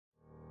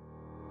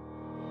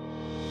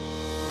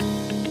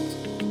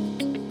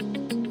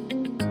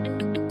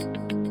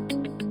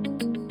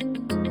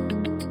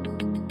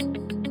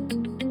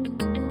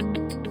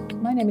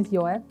name is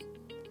Joe.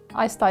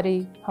 I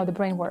study how the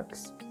brain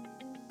works.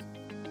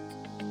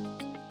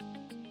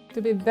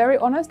 To be very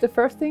honest, the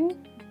first thing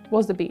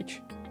was the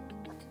beach.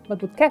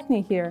 But what kept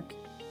me here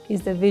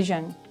is the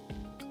vision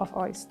of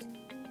OIST.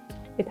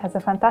 It has a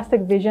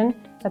fantastic vision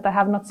that I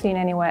have not seen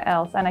anywhere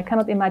else, and I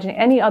cannot imagine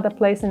any other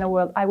place in the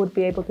world I would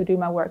be able to do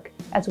my work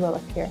as well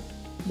as here.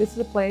 This is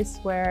a place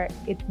where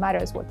it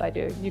matters what I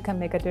do. You can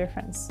make a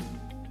difference.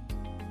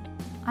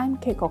 I'm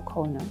Keiko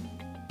Kono,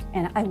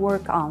 and I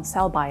work on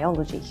cell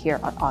biology here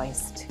at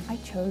OIST. I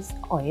chose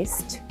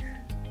OIST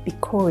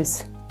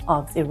because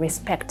of the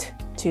respect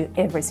to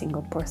every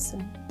single person.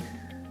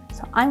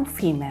 So I'm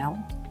female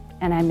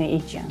and I'm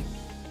Asian,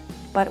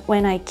 but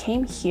when I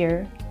came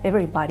here,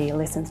 everybody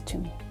listened to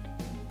me.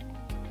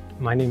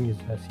 My name is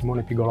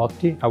Simone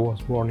Pigolotti. I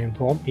was born in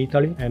Rome,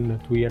 Italy, and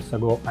 2 years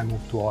ago I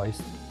moved to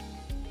OIST.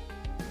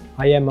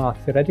 I am a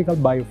theoretical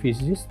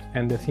biophysicist,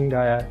 and the thing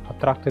that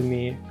attracted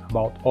me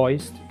about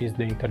OIST is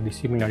the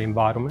interdisciplinary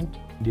environment.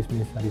 This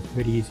means that it's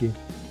very easy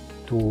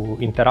to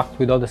interact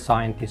with other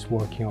scientists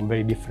working on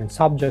very different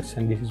subjects,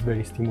 and this is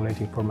very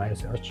stimulating for my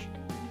research.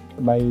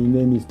 My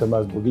name is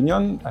Thomas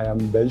Bourguignon. I am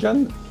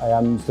Belgian. I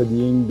am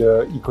studying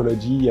the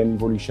ecology and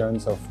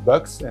evolutions of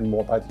bugs, and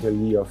more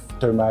particularly of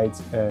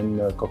termites and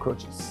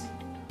cockroaches.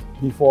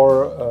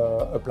 Before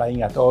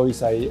applying at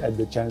OIST, I had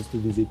the chance to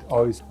visit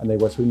OIST, and I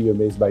was really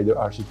amazed by the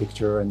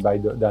architecture and by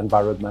the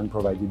environment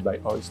provided by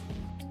OIST.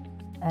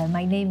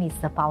 My name is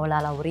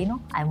Paola Laurino.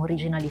 I'm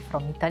originally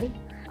from Italy.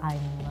 I'm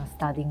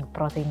studying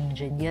protein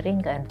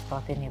engineering and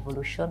protein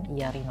evolution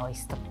here in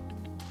OIST.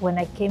 When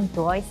I came to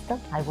OIST,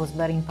 I was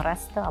very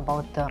impressed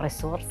about the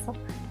resource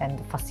and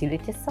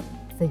facilities,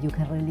 so you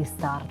can really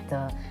start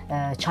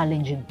a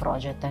challenging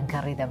project and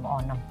carry them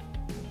on.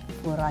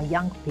 For a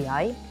young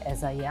PI,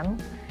 as I am,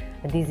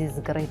 this is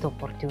a great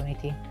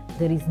opportunity.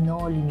 There is no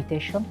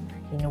limitation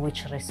in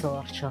which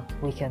research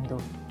we can do.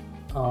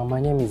 My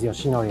name is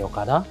Yoshinori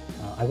Okada.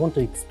 I want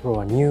to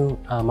explore new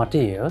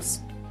materials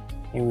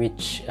in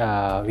which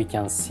we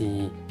can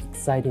see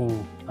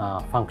exciting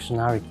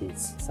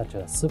functionalities such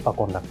as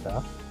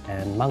superconductor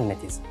and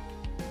magnetism.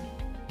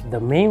 The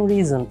main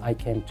reason I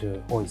came to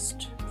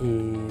OIST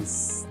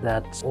is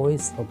that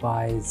OIST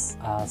provides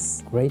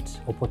us great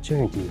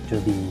opportunity to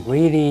be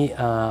really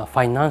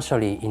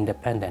financially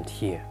independent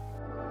here.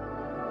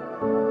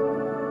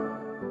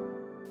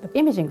 The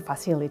imaging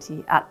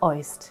facility at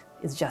OIST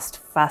is just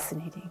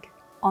fascinating.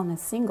 On a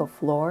single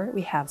floor,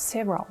 we have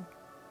several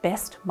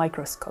best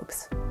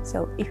microscopes.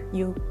 So if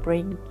you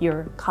bring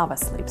your cover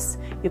slips,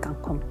 you can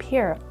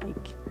compare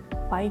like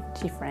 5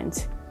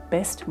 different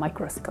best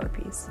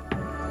microscopies.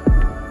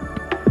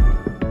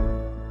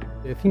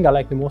 The thing I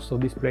like the most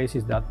of this place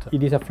is that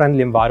it is a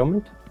friendly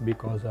environment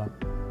because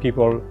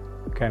people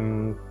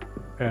can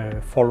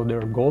follow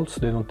their goals.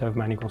 They don't have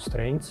many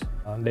constraints.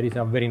 There is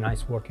a very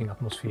nice working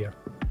atmosphere.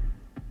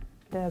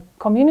 The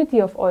community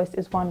of OIST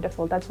is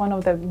wonderful. That's one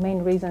of the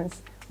main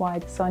reasons why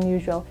it's so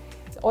unusual.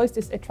 OIST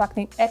is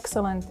attracting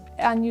excellent,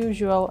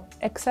 unusual,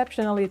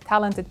 exceptionally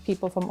talented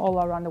people from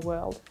all around the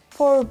world.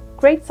 For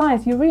great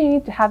science, you really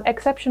need to have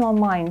exceptional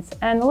minds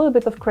and a little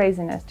bit of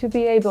craziness to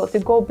be able to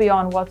go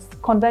beyond what's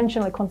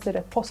conventionally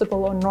considered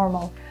possible or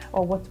normal,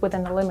 or what's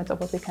within the limits of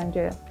what we can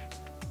do.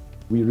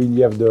 We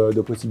really have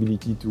the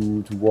possibility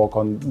to work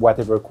on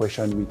whatever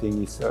question we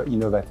think is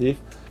innovative.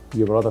 We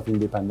have a lot of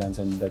independence,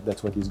 and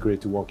that's what is great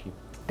to work in.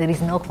 There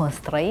is no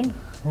constraint,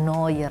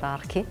 no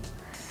hierarchy,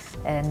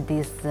 and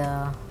this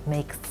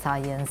makes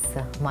science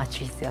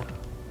much easier.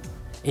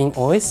 In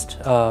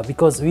OIST,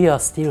 because we are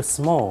still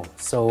small,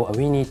 so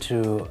we need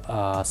to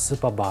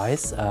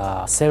supervise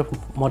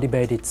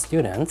self-motivated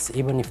students,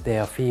 even if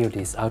their field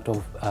is out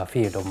of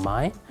field of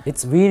mine.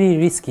 It's really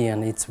risky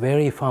and it's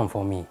very fun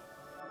for me.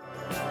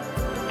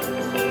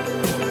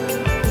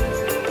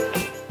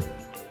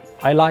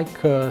 I like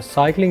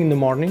cycling in the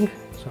morning.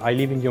 So I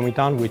live in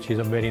Yomitan, which is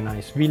a very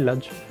nice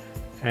village,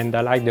 and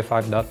I like the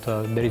fact that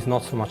there is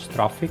not so much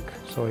traffic,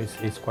 so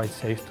it's quite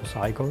safe to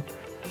cycle.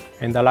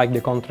 And I like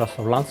the contrast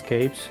of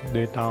landscapes,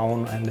 the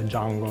town and the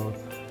jungle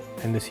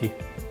and the sea.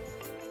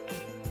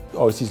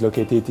 OIST is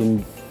located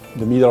in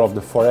the middle of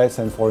the forest,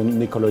 and for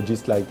an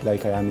ecologist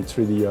like I am, it's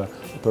really a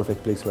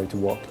perfect place where to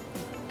work.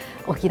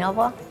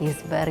 Okinawa is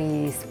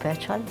very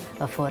special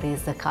for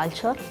its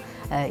culture.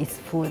 Its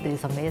food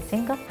is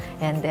amazing,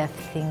 and I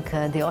think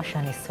the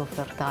ocean is so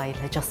fertile.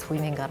 Just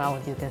swimming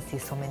around, you can see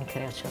so many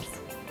creatures.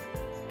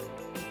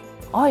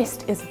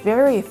 OIST is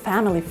very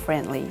family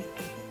friendly.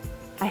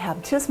 I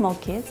have 2 small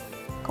kids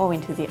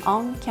going to the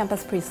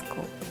on-campus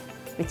preschool,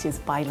 which is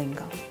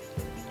bilingual.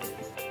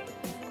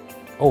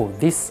 Oh,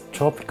 this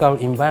tropical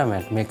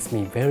environment makes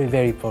me very,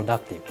 very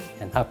productive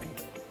and happy.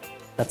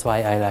 That's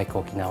why I like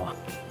Okinawa.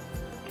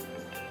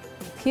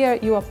 Here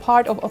you are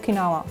part of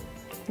Okinawa.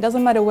 It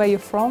doesn't matter where you're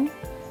from,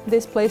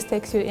 this place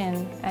takes you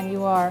in and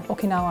you are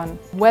Okinawan.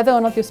 Whether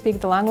or not you speak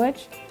the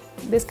language,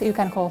 this you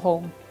can call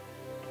home.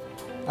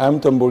 I'm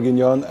Tom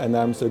Bourguignon, and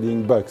I'm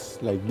studying bugs,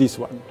 like this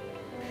one.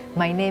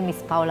 My name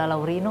is Paola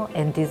Laurino,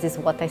 and this is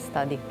what I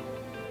study.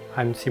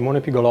 I'm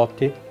Simone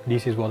Pigolotti.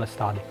 This is what I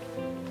study.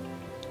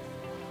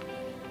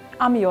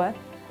 I'm Yoe,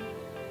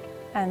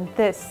 and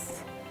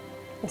this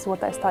is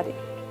what I study.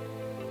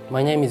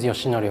 My name is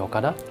Yoshinori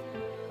Okada.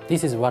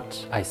 This is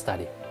what I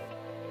study.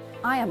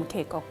 I am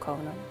Keiko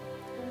Kono.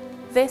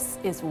 This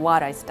is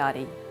what I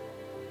study.